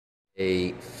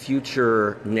a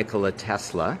future Nikola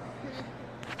Tesla,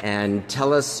 and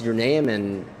tell us your name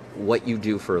and what you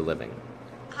do for a living.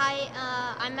 Hi,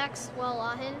 I'm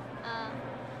Loughan,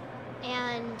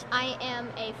 and I am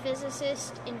a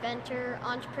physicist, inventor,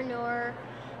 entrepreneur,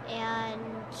 and,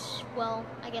 well,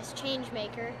 I guess change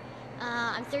maker.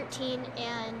 I'm 13,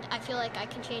 and I feel like I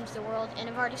can change the world, and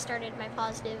I've already started my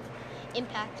positive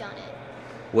impact on it.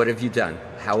 What have you done?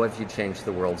 How have you changed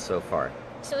the world so far?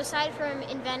 So aside from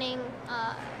inventing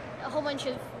a whole bunch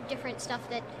of different stuff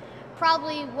that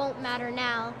probably won't matter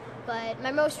now, but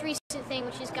my most recent thing,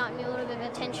 which has gotten me a little bit of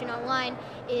attention online,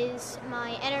 is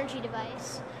my energy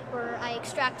device, where I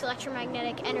extract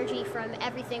electromagnetic energy from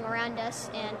everything around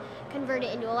us and convert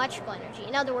it into electrical energy.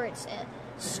 In other words, a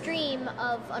stream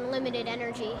of unlimited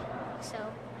energy. So,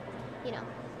 you know.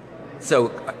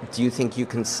 So, do you think you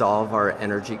can solve our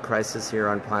energy crisis here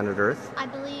on planet Earth? I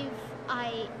believe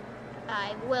I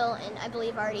will, and I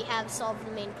believe I already have solved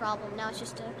the main problem. Now it's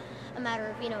just a matter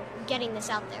of, getting this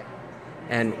out there.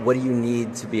 And what do you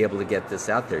need to be able to get this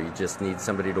out there? You just need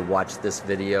somebody to watch this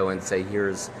video and say,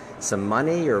 here's some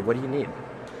money, or what do you need?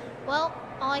 Well,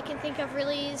 all I can think of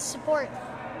really is support,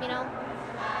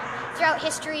 Throughout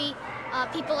history,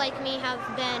 people like me have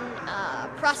been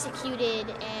prosecuted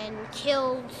and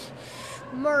killed,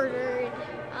 murdered,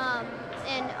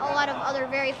 and a lot of other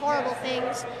very horrible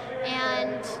things.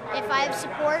 And if I have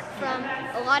support from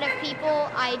a lot of people,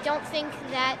 I don't think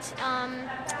that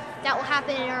that will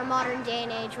happen in our modern day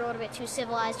and age. We're a little bit too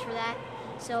civilized for that.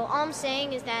 So all I'm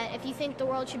saying is that if you think the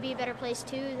world should be a better place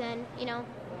too, then,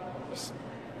 just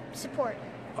support.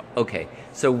 Okay,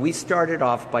 so we started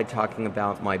off by talking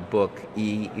about my book,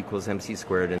 E equals MC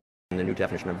squared, and the new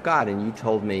definition of God, and you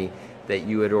told me that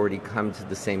you had already come to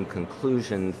the same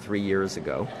conclusion 3 years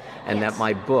ago, and Yes. that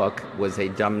my book was a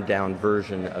dumbed-down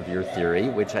version of your theory,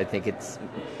 which I think it's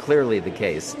clearly the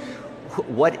case.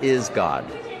 What is God?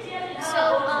 So,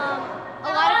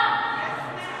 a lot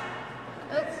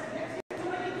of...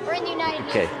 we're in the United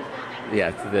Okay,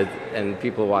 Nations. yeah, and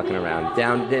people walking around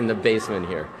down in the basement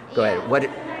here. Go ahead.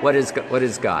 What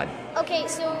is God? Okay,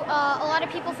 so a lot of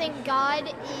people think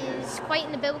God is, quite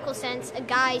in the biblical sense, a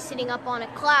guy sitting up on a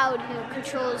cloud who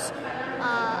controls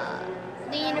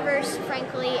the universe,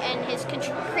 frankly, and has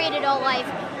created all life.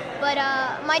 But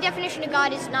my definition of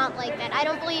God is not like that. I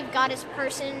don't believe God is a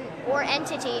person or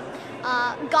entity.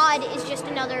 God is just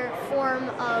another form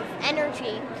of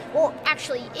energy, or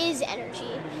actually is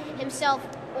energy himself.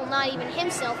 Well, not even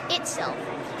himself, itself.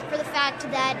 For the fact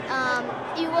that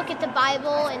you look at the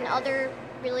Bible and other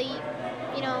really,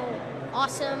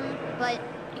 awesome but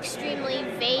extremely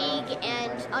vague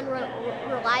and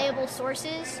unreliable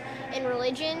sources in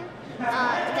religion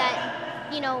that,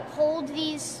 hold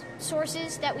these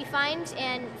sources that we find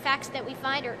and facts that we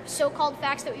find, or so-called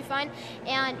facts that we find,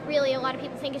 and really a lot of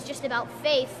people think it's just about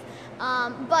faith.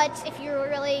 But if you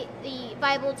relate the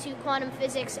Bible to quantum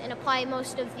physics and apply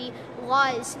most of the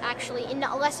laws actually in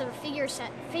less of a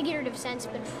figurative sense,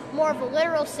 but more of a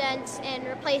literal sense, and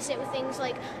replace it with things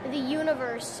like the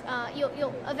universe,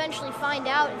 you'll eventually find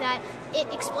out that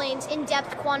it explains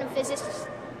in-depth quantum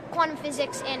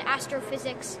physics and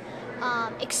astrophysics,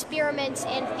 experiments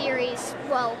and theories.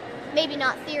 Well, maybe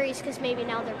not theories, because maybe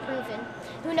now they're proven.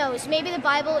 Who knows? Maybe the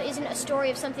Bible isn't a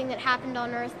story of something that happened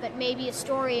on Earth, but maybe a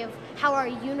story of how our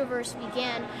universe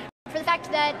began. For the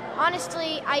fact that,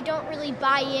 honestly, I don't really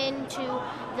buy into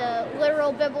the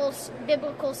literal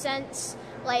biblical sense,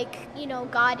 like,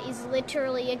 God is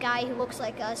literally a guy who looks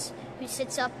like us, who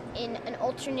sits up in an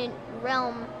alternate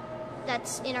realm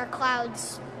that's in our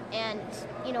clouds and,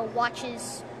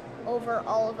 watches over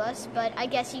all of us. But I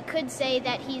guess you could say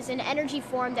that he's an energy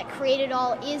form that created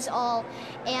all,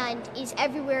 and is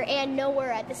everywhere and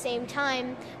nowhere at the same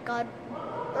time. God,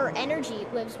 or energy,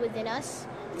 lives within us,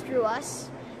 through us,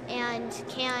 and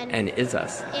is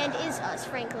us,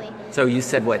 frankly. So you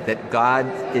said what? That God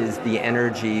is the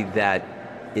energy that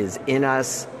is in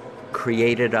us,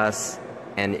 created us,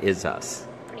 and is us.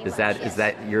 Is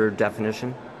that your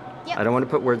definition? Yep. I don't want to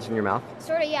put words in your mouth.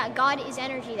 Sort of, yeah. God is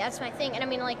energy. That's my thing. And I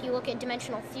mean, like, you look at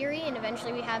dimensional theory, and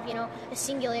eventually we have, a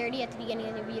singularity at the beginning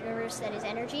of the universe that is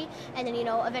energy. And then,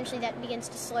 eventually that begins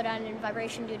to slow down in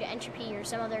vibration due to entropy or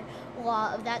some other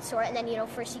law of that sort. And then,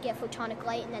 first you get photonic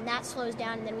light, and then that slows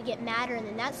down, and then we get matter, and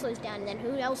then that slows down. And then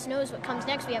who else knows what comes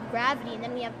next? We have gravity, and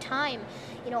then we have time,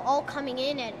 all coming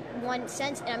in at one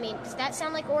sense. And I mean, does that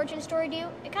sound like origin story to you?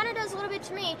 It kind of does a little bit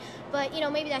to me. But,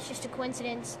 maybe that's just a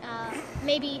coincidence.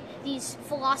 Maybe these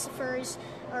philosophers,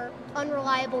 or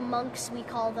unreliable monks we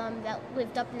call them, that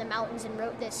lived up in the mountains and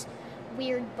wrote this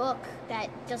weird book that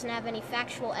doesn't have any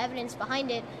factual evidence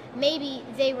behind it, maybe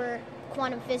they were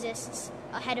quantum physicists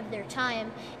ahead of their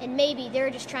time, and maybe they're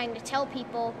just trying to tell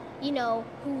people,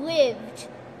 who lived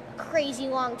a crazy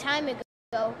long time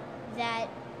ago, that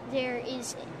there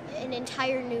is an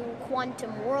entire new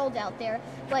quantum world out there.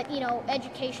 But,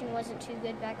 education wasn't too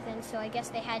good back then, so I guess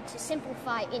they had to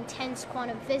simplify intense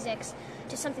quantum physics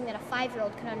to something that a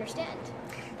 5-year-old could understand.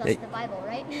 Thus the Bible,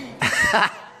 right?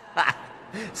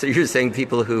 So you're saying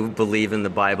people who believe in the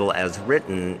Bible as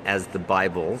written, as the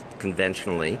Bible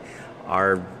conventionally,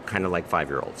 are kind of like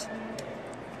 5-year-olds?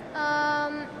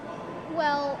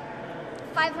 Well,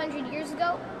 500 years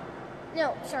ago?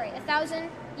 No, sorry, 1,000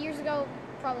 years ago,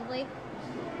 probably.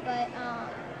 But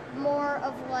more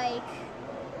of like,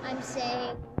 I'm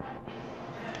saying,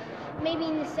 maybe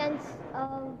in the sense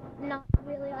of not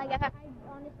really, like, I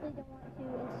honestly don't want to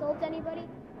insult anybody,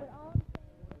 but all I'm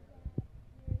saying is that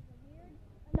there's a weird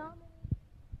anomaly,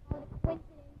 called a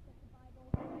coincidence that the Bible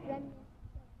remnants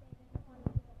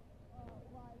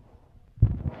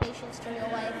applications to real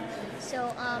life.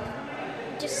 So,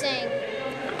 just saying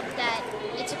that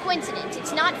it's a coincidence.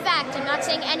 It's not fact. I'm not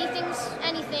saying anything's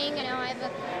anything. I have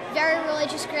a very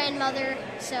religious grandmother,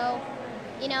 so,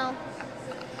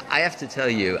 I have to tell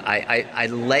you, I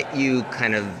let you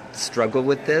kind of struggle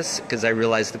with this because I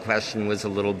realized the question was a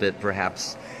little bit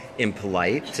perhaps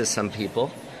impolite to some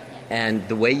people. And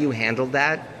the way you handled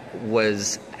that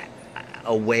was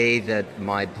a way that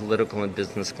my political and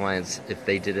business clients, if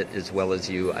they did it as well as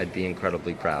you, I'd be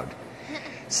incredibly proud.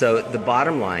 So the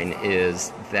bottom line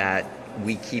is that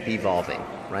we keep evolving,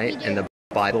 right? And the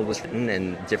Bible was written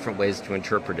in different ways to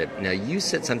interpret it. Now, you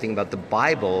said something about the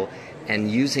Bible and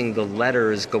using the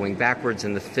letters going backwards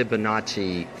in the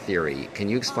Fibonacci theory. Can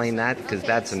you explain that? Because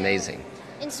that's amazing.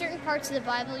 In certain parts of the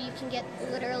Bible, you can get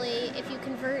literally, if you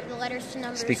convert the letters to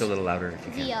numbers... Speak a little louder if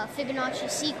you can. The Fibonacci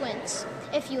sequence,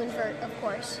 if you invert, of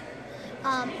course.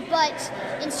 But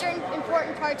in certain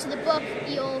important parts of the book,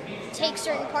 you'll take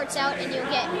certain parts out and you'll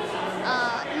get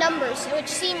numbers, which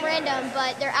seem random,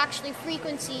 but they're actually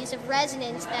frequencies of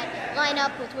resonance that line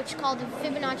up with what's called the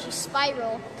Fibonacci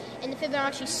spiral. And the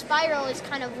Fibonacci spiral is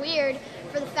kind of weird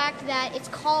for the fact that it's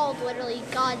called literally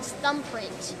God's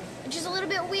thumbprint, which is a little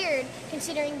bit weird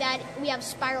considering that we have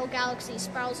spiral galaxies,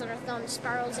 spirals in our thumbs,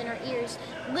 spirals in our ears.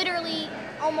 Literally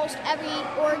almost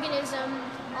every organism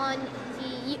on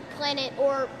the planet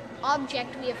or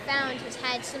object we have found has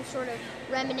had some sort of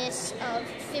reminiscence of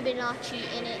Fibonacci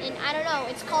in it. And I don't know,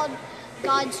 it's called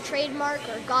God's trademark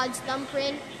or God's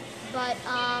thumbprint, but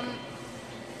I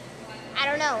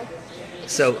don't know.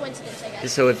 It's just a coincidence, I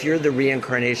guess. So if you're the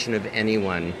reincarnation of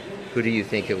anyone, who do you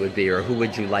think it would be, or who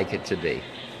would you like it to be?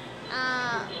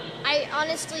 I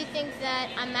honestly think that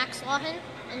I'm Max Loughan,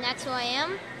 and that's who I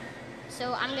am.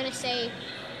 So I'm going to say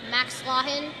Max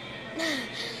Loughan.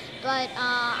 But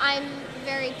I'm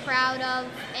very proud of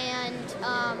and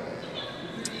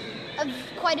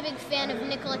quite a big fan of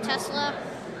Nikola Tesla.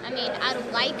 I mean,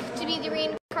 I'd like to be the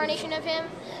reincarnation of him,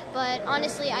 but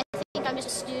honestly, I think I'm just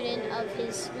a student of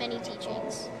his many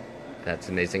teachings. That's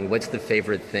amazing. What's the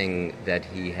favorite thing that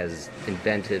he has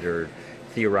invented or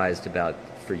theorized about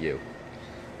for you?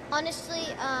 Honestly,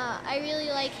 I really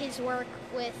like his work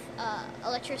with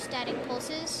electrostatic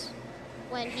pulses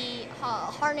when he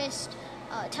harnessed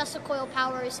Tesla coil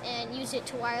powers and used it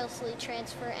to wirelessly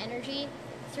transfer energy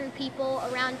through people,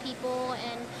 around people,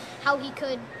 and how he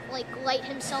could light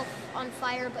himself on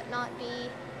fire but not be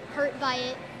hurt by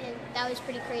it, and that was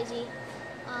pretty crazy.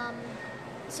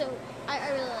 So I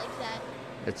really like that.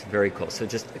 That's very cool. So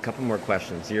just a couple more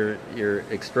questions. You're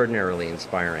extraordinarily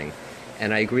inspiring,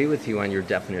 and I agree with you on your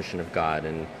definition of God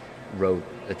and wrote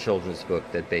a children's book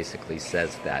that basically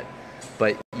says that.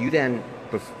 But you then,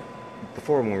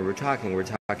 before when we were talking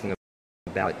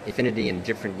about infinity and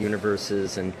different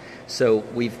universes, and so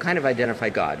we've kind of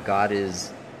identified God. God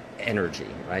is energy,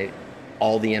 right?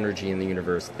 All the energy in the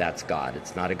universe, that's God.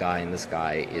 It's not a guy in the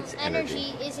sky, it's energy.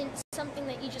 Energy isn't something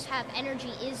that you just have.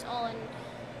 Energy is all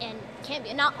and can't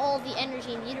be. Not all the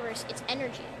energy in the universe, it's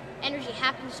energy. Energy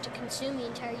happens to consume the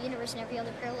entire universe and every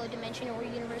other parallel dimension or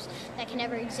universe that can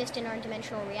ever exist in our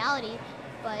dimensional reality,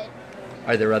 but...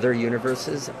 Are there other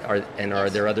universes? Are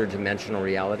Yes. there other dimensional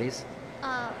realities?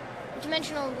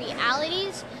 Dimensional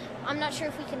realities, I'm not sure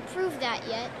if we can prove that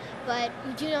yet, but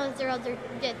we do know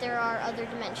that there are other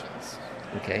dimensions.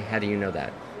 Okay, how do you know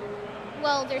that?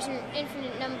 Well, there's an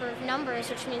infinite number of numbers,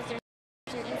 which means there's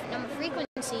an infinite number of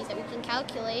frequencies that we can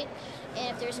calculate.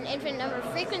 And if there's an infinite number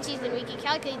of frequencies that we can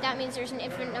calculate, that means there's an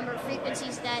infinite number of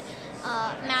frequencies that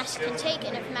mass can take.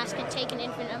 And if mass can take an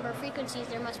infinite number of frequencies,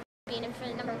 there must be an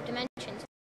infinite number of dimensions.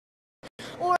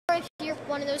 Or if you're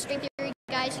one of those string theory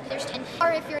guys, there's 10. Or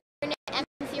if you're an M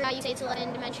theory guy, you say it's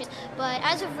 11 dimensions. But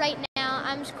as of right now,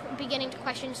 I'm beginning to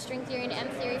question string theory and M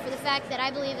theory for the fact that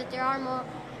I believe that there are more,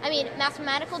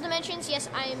 mathematical dimensions. Yes,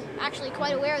 I'm actually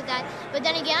quite aware of that. But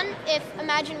then again,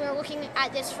 imagine we're looking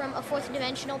at this from a fourth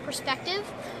dimensional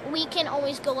perspective, we can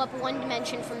always go up one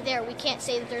dimension from there. We can't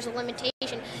say that there's a limitation.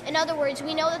 In other words,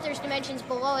 we know that there's dimensions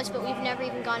below us, but we've never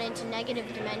even gone into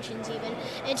negative dimensions even.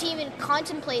 And to even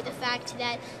contemplate the fact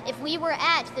that if we were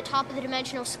at the top of the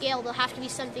dimensional scale, there'll have to be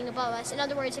something above us. In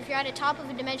other words, if you're at the top of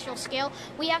a dimensional scale,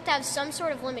 we have to have some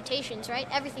sort of limitations, right?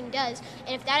 Everything does.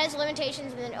 And if that has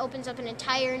limitations, then it opens up an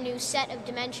entire new set of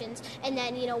dimensions. And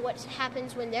then, what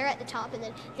happens when they're at the top, and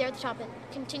then they're at the top, and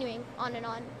continuing on and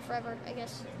on forever, I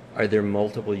guess. Are there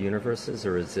multiple universes,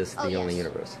 or is this the only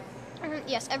universe?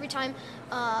 Yes, every time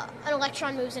an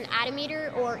electron moves an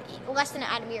atometer, or less than an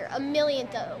atometer, a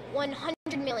millionth, 100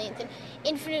 millionth, an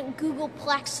infinite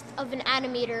googolplex of an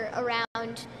atometer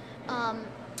around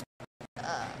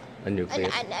a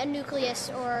nucleus. A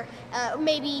nucleus, or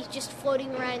maybe just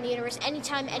floating around in the universe.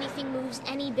 Anytime anything moves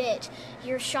any bit,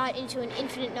 you're shot into an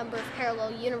infinite number of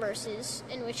parallel universes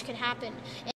in which can happen.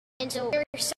 And so we're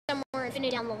somewhere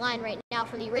infinite down the line right now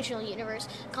from the original universe,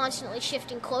 constantly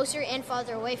shifting closer and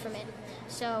farther away from it.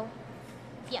 So,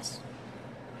 yes.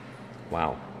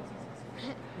 Wow.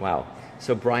 Wow.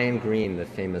 So Brian Greene, the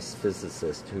famous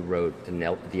physicist who wrote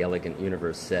The Elegant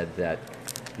Universe, said that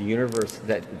the universe,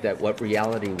 that what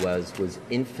reality was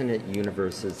infinite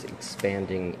universes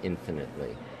expanding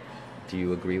infinitely. Do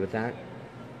you agree with that?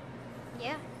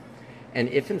 Yeah. And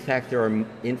if in fact there are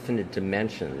infinite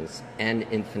dimensions and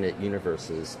infinite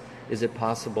universes, is it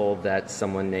possible that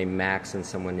someone named Max and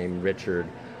someone named Richard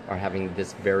are having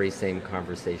this very same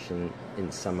conversation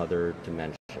in some other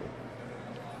dimension?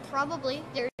 Probably.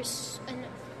 There's an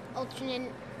alternate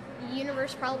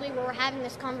universe probably where we're having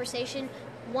this conversation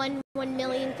one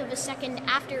millionth of a second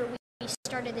after we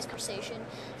started this conversation.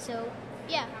 So,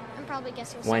 yeah, I'm probably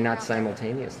guessing. Why not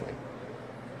simultaneously?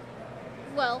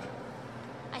 Well,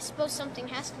 I suppose something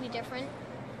has to be different.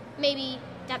 Maybe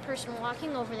that person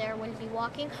walking over there wouldn't be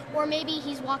walking, or maybe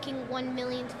he's walking 1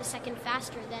 millionth of a second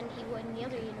faster than he would in the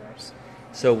other universe.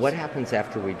 So what happens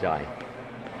after we die?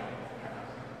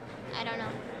 I don't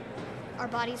know. Our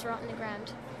bodies rot in the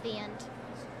ground. The end.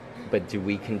 But do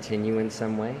we continue in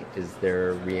some way? Is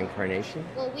there reincarnation?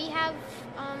 Well,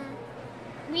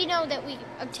 we know that we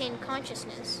obtain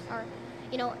consciousness, or,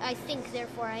 I think,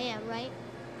 therefore I am, right?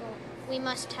 Well, we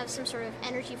must have some sort of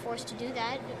energy force to do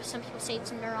that. Some people say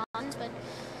it's neurons, but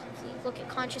if we look at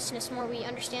consciousness more, we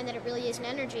understand that it really is an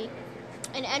energy.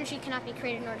 And energy cannot be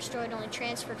created nor destroyed, only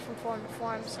transferred from form to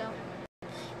form. So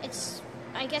it's,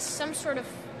 I guess, some sort of,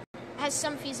 has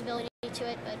some feasibility to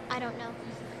it, but I don't know.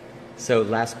 So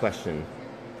last question.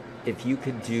 If you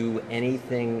could do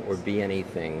anything or be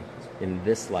anything in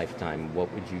this lifetime,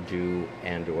 what would you do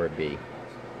and or be?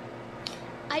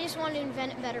 I just want to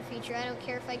invent a better future. I don't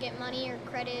care if I get money or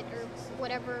credit or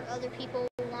whatever other people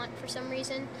want for some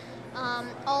reason.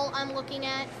 All I'm looking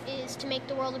at is to make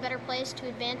the world a better place, to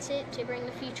advance it, to bring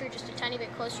the future just a tiny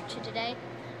bit closer to today.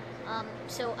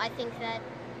 So I think that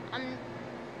I'm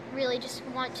really just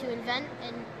want to invent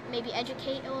and maybe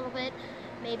educate a little bit,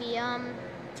 maybe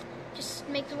just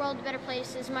make the world a better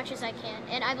place as much as I can.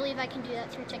 And I believe I can do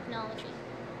that through technology.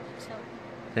 So.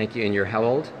 Thank you. And you're how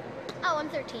old? Oh, I'm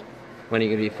 13. When are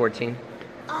you going to be 14?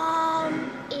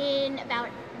 In about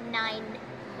 9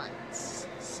 months.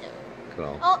 So.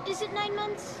 Cool. Oh, is it 9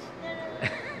 months?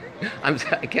 No. I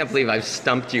can't believe I've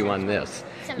stumped you on this.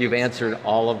 You've answered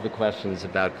all of the questions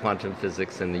about quantum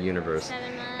physics and the universe.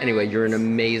 7 months. Anyway, you're an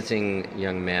amazing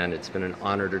young man. It's been an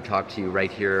honor to talk to you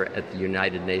right here at the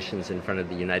United Nations, in front of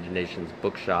the United Nations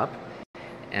bookshop.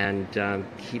 And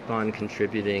keep on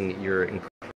contributing your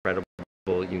incredible,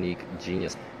 unique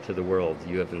genius to the world.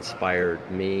 You have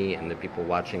inspired me and the people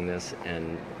watching this,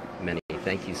 and many.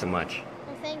 Thank you so much.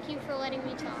 Well, thank you for letting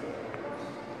me talk.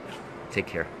 Take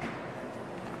care.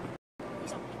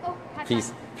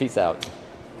 Peace out. Peace out.